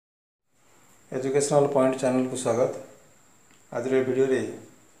Educational point channel को स्वागत। आज वीडियो रे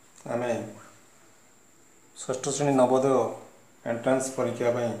आम षष्ठ श्रेणी नवोदय एंट्रांस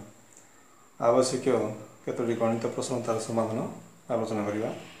परीक्षा आवश्यक केतोटी गणित प्रश्न तार समाधान आलोचना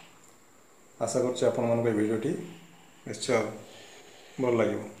करवा। आशा करछि आपण मन भिडियोटी निश्चय भल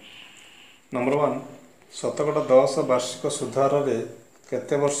लगे। नंबर 1 शतकड़ा 10 वार्षिक सुधार रे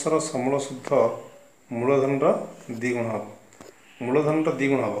केते वर्षर समूल शुद्ध मूलधन द्विगुण हम। मूलधन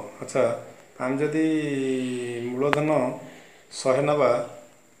द्विगुण हम। अच्छा, आम जदि मूलधन 100 नवा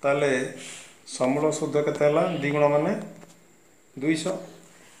ताले समूल शुद्ध केते द्विगुण माने 200।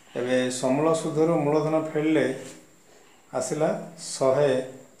 एवं समूल शुद्ध रू मूलधन फेरले आसला 100,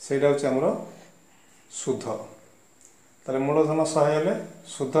 सेटा हूँ आमर शुद्ध। ताले मूलधन 100 हेले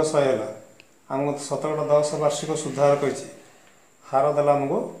शुद्ध 100 है। आमको शतकड़ा 10 वार्षिक सुधार कही हार देला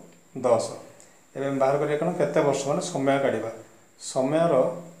आमको 10। एवं बाहर करिया कौन केते वर्ष माने समय काढ़ा। समयर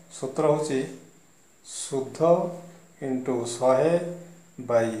सूत्र हूँ शुद्ध इंटू 100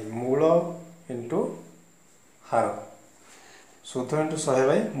 बाई मूल इंटू हार। शुद्ध इंटू 100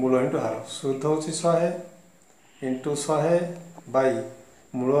 बाई मूल इंटू हार। शुद्ध हूँ 100 इंटू 100 बाई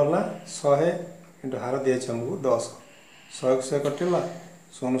मूल है 100 इंटू हार दिए आमको 10। 100 को 100 कटिगला,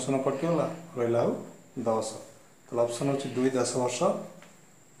 0 0 कटिगला, रहा 10। तो ऑप्शन हूँ 2 10 वर्ष।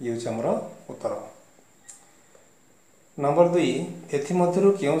 ये हूँ आमर उत्तर। नंबर 2 एथिमध्यरु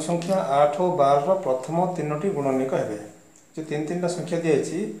केउं संख्या 8 और 12 प्रथम 3टी गुणनिक हेबे। जो 3 संख्या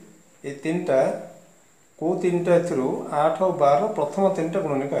दिखाई ये 3टा को 3टा एथिरु 8 और 12 प्रथम 3टा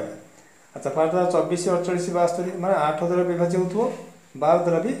गुणनिक हेबे। अच्छा, फास्ट 24 48 72 माने 8 द्वारा विभाज्य होथो, 12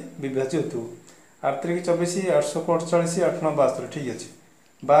 द्वारा भी विभाज्य होथो। 8 3 24 848 8 9 72 ठीक अछि।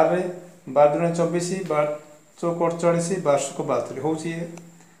 12 रे 12 दुने 24 12 चौक 48 12 को 72 होची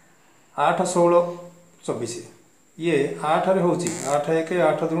 8 16 24। ये 8 रे होची 8 1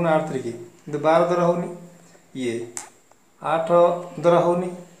 8 2 8 3 की 12 द्वारा होनी। ये 8 द्वारा होनी।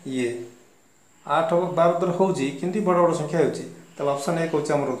 ये 8 12 द्वारा होची किंतु बड़ बड़ संख्या होची। त ऑप्शन 1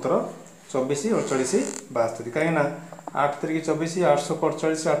 होची हमर उत्तर 24 48 72। काहे ना 8 3 की 24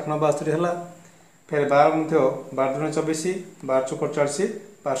 848 8 9 72 हला। फिर 12 मध्ये 12 दुने 24 12 चौक 48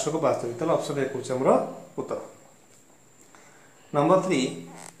 12 को 72। त ऑप्शन 1 होची हमर उत्तर। नंबर 3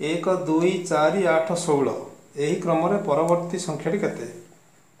 1 2 4 8 16 यही क्रम रे परवर्ती संख्याटी केते।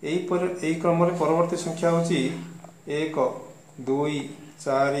 यही क्रम रे परवर्ती संख्या होची 1 2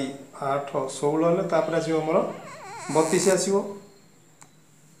 4 8 16 ले तापर आसीबो हमर 32 आसीबो।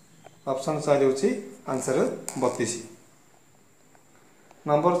 ऑप्शन 4 होची आंसर 32।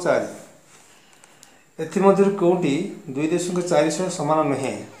 नंबर 4 एथिमध्यरु कोउटी 2.4 समान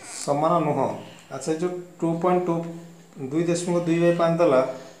नहे समान नुह। अच्छा, जो 2.2 2.2 5 दला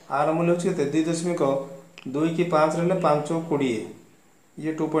आर मूल्य होची केते 2.2 की 5 रहले 5 20।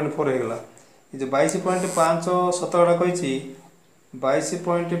 ये 2.4 हो गला। ये जो 22.5 शतकड़ा कही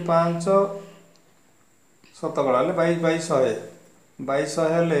 22.5 शतकड़ा 2200 2200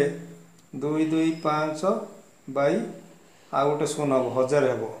 हेले 2 2 5 बाई आ गोटे 0 हम 1000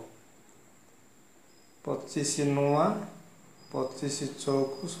 हेबो 25 नुआ 25 चौक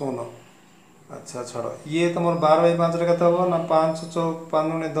 0। अच्छा छड़ ये तुम 12 बाई 5 केते हम ना 5 चौक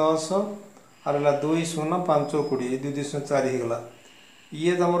 5 9 10 और 2 0 5 20 2.4 होगा।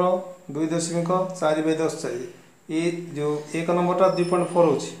 ये तुम 2.4 बाई 10 चाहिए। ये जो 1 नंबर 2.4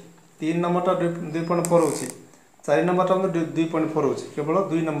 हो, 3 नंबर 2.4 हो, 4 नंबर 2.4 हो। केवल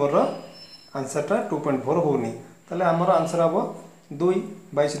 2 नंबर आंसर 2.4 होनी। ताले आमर आंसर हम 2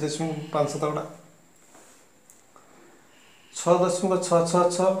 22.5 शतकड़ा।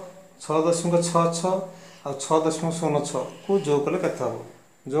 6.666 6.66 और 6.06 को जो कले केते हम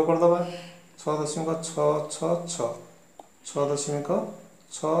जो करदबा 6.666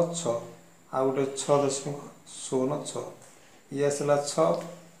 6.66 आ गोटे 6.06। ये आसला 6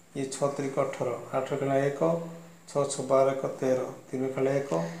 ये 6 3 18 8 खेला 1 6 6 12 1 13 3 खेला 1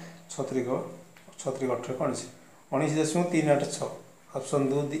 6 3 18 19 19.386। ऑप्शन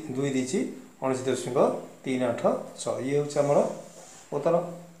 2 दीची 19.386। ये हूँ आमर उत्तर।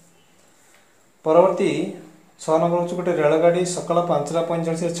 परवर्ती 6 नंबर हूँ गोटे रेलगाड़ी सकाल 5टा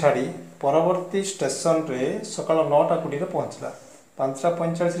 45 छाड़ी परवर्ती स्टेशन रे सकाल 9टा 20 पहुँचला। 5टा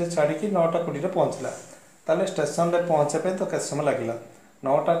 45 छाड़ी 9टा 20 पहुँचला। ताले स्टेशन रे पहुँचे तो केते समय लगिला।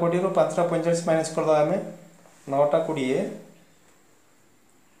 9टा 20 रू 5टा 45 माइनस कर दो आमे 9टा 20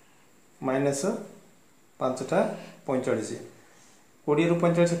 माइनस 5टा 45 20 रू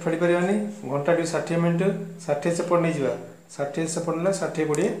 45 फेड़ी परिवानी घंटा 60 मिनिट 60 से पड़ नहीं जिबा 60 से पड़ले 60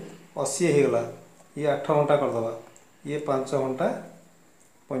 20 80 हो गला। ये 8 घंटा कर दबा। ये 5 घंटा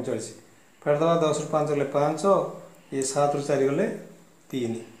 45 फेर दबा 10 रू 5 गले 5 ये 7 रू 4 गले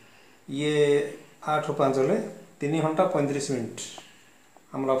 3 ये 8 ରୁ 5 हेले 3 घंटा 35 मिनिट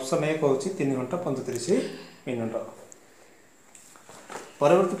आम ऑप्शन ए कहूँ 3 घंटा 35 मिनिट।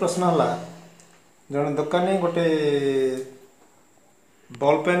 परवर्ती प्रश्न है जड़े दुकानी गोटे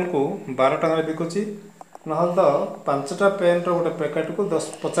बॉल पेन को 12 टंका बिकुची ना तो 5टा पेन रो गोटे पैकेट को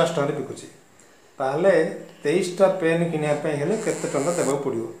 50 टंका बिकुची ताहले 23टा पेन किनापी हेले केते टंका देबा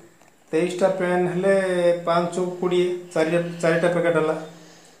पड़ियो। 23टा पेन हेले 5 20 4टा पैकेट है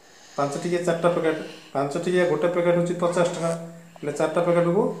 5 टिके 4टा पैकेट 5 टिके गोटे पैकेट हूँ 50 टंका हेले 4टा पैकेट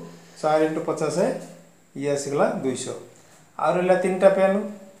को 4 × 50 ये आसीगला 200। आ रहा 3टा पेन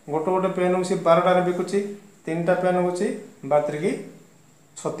गोटे गोटे पेन हूँ 12 टंका बिकुची 3टा पेन हूँ 12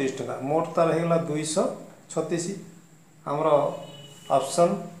 36 टंका मोट तार होगा 236। आमर ऑप्शन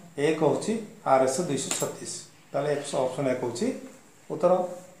ए कहूँ RS 236 ताले ऑप्शन ए कहूँ उत्तर।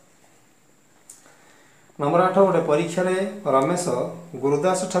 नंबर 8 गोटे परीक्षा रे रमेश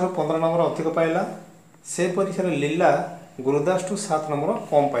गुरुदास ठारू 15 नंबर अधिक पाइला से परीक्षा रे लीला गुरुदास ठू 7 नंबर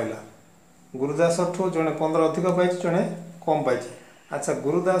कम पाइला। गुरुदास ठू जड़े 15 अधिक पाई जड़े कम पाई। अच्छा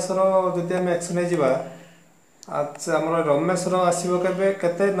गुरुदास जदि आम एक्स नहीं जावा अच्छा आम रमेश आसो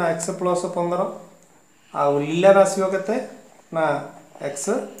के ना x + 15 आउ लीलार आसो के ना x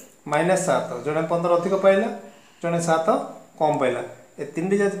 - 7 जड़े 15 अधिक पाइला जड़े 7 कम पाइला ए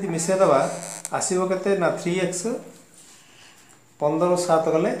 3टी जब मिसेदेवा आसो के ना 3x 15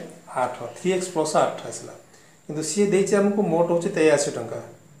 7 गले 8 3x + 8 आसला किंतु सी देछि हमको मोट हूँ 83 टंका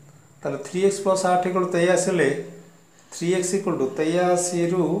ताले 3x + 8 = 83 हेले 3x = 83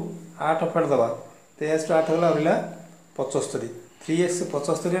 ରୁ 8 फेरदवा 83 ରୁ 8 गला रहा 75 3x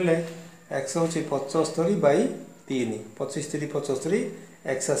 75 हेले x हूँ 75/3 25 3 75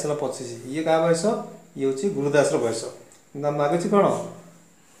 x आसला 25 ये क्या बयस ये हूँ गुरुदास बयस मागुची कौन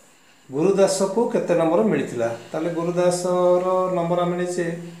गुरुदास को केते नंबर मिलता ताले गुरुदास नंबर आम नहीं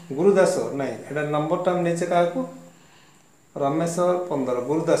गुरुदास नहीं एटा नंबर टा नहीं क्या रमेश 15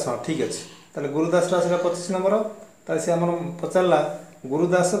 गुरुदास हाँ ठीक अच्छे ताले गुरुदास आसला 25 नंबर ताले से आम पचारा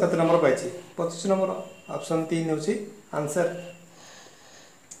गुरुदास केते नंबर पाई 25 नंबर ऑप्शन 3 हूँ आंसर।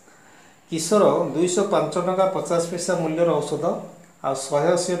 किशोर 205 टंका 50 पैसा मूल्यर औषध आ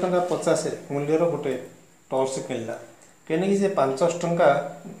 180 टंका 50 मूल्यर गोटे टॉर्च किनला किनिकी से 5 टंका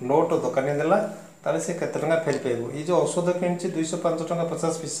नोट दुकानी देला ताले से केते टंका फेरी पाइबो। ये जो औषध किनछि 205 टंका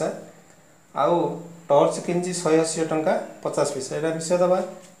 50 पैसा आउ टॉर्च किनछि 180 टंका 50 पैसा एटा मिसे दबा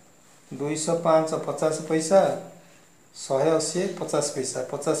 205 50 पैसा 180 50 पैसा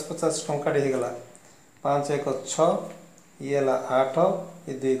 50 50 टंका रे हेगला 5 1 6 ये है 8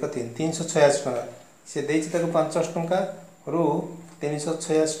 ये 2 1 3 386 टंका से देछि ताको 50 टंका रु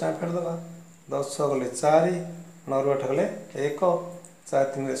 386 टंका फेर दबा 10 गले 4 9 ରୁ 8 गले 1 4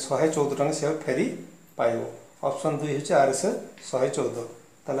 3 114 टंका से फेरी पाइबो। ऑप्शन 2 हूँ RS 114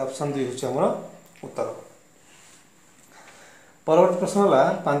 ताले ऑप्शन 2 हूँ हमर उत्तर। परवर्ती प्रश्न है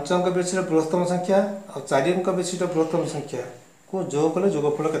 5 अंक विशिष्ट बृहत्तम संख्या और 4 अंक विशिष्ट बृहत्तम संख्या को जोग कले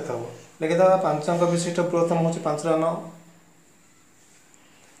जोगफल केते हो लिखिदा 5 अंक विशिष्ट बृहत्तम हूँ 5 टा 9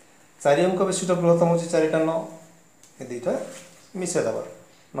 4 अंक विशिष्ट बृहत्तम हूँ 4 टा 9 ये दुईटा मिसे दबा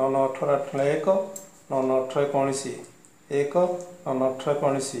 9 9 18 18 1 9 9 18 19 1 9 9 18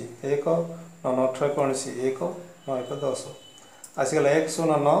 19 1 9 9 18 19 1 9 1 10 आसीगला 1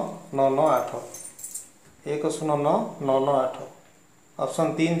 0 9 9 9 8 1 0 9 9 9 8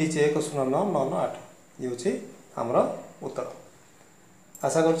 ऑप्शन 3 दीचे 1 0 9 9 9 8 ये हूँ आमर उत्तर।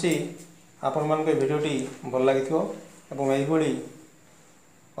 आशा करुँची आपण मान भिडियोटी भल लगी एवं यही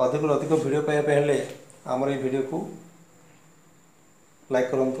अधिक अधिक भिडियो पाइबा हेले आमर ये भिडियो को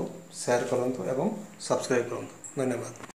लाइक करूँ शेयर करूँ एवं सब्सक्राइब करूँ। धन्यवाद।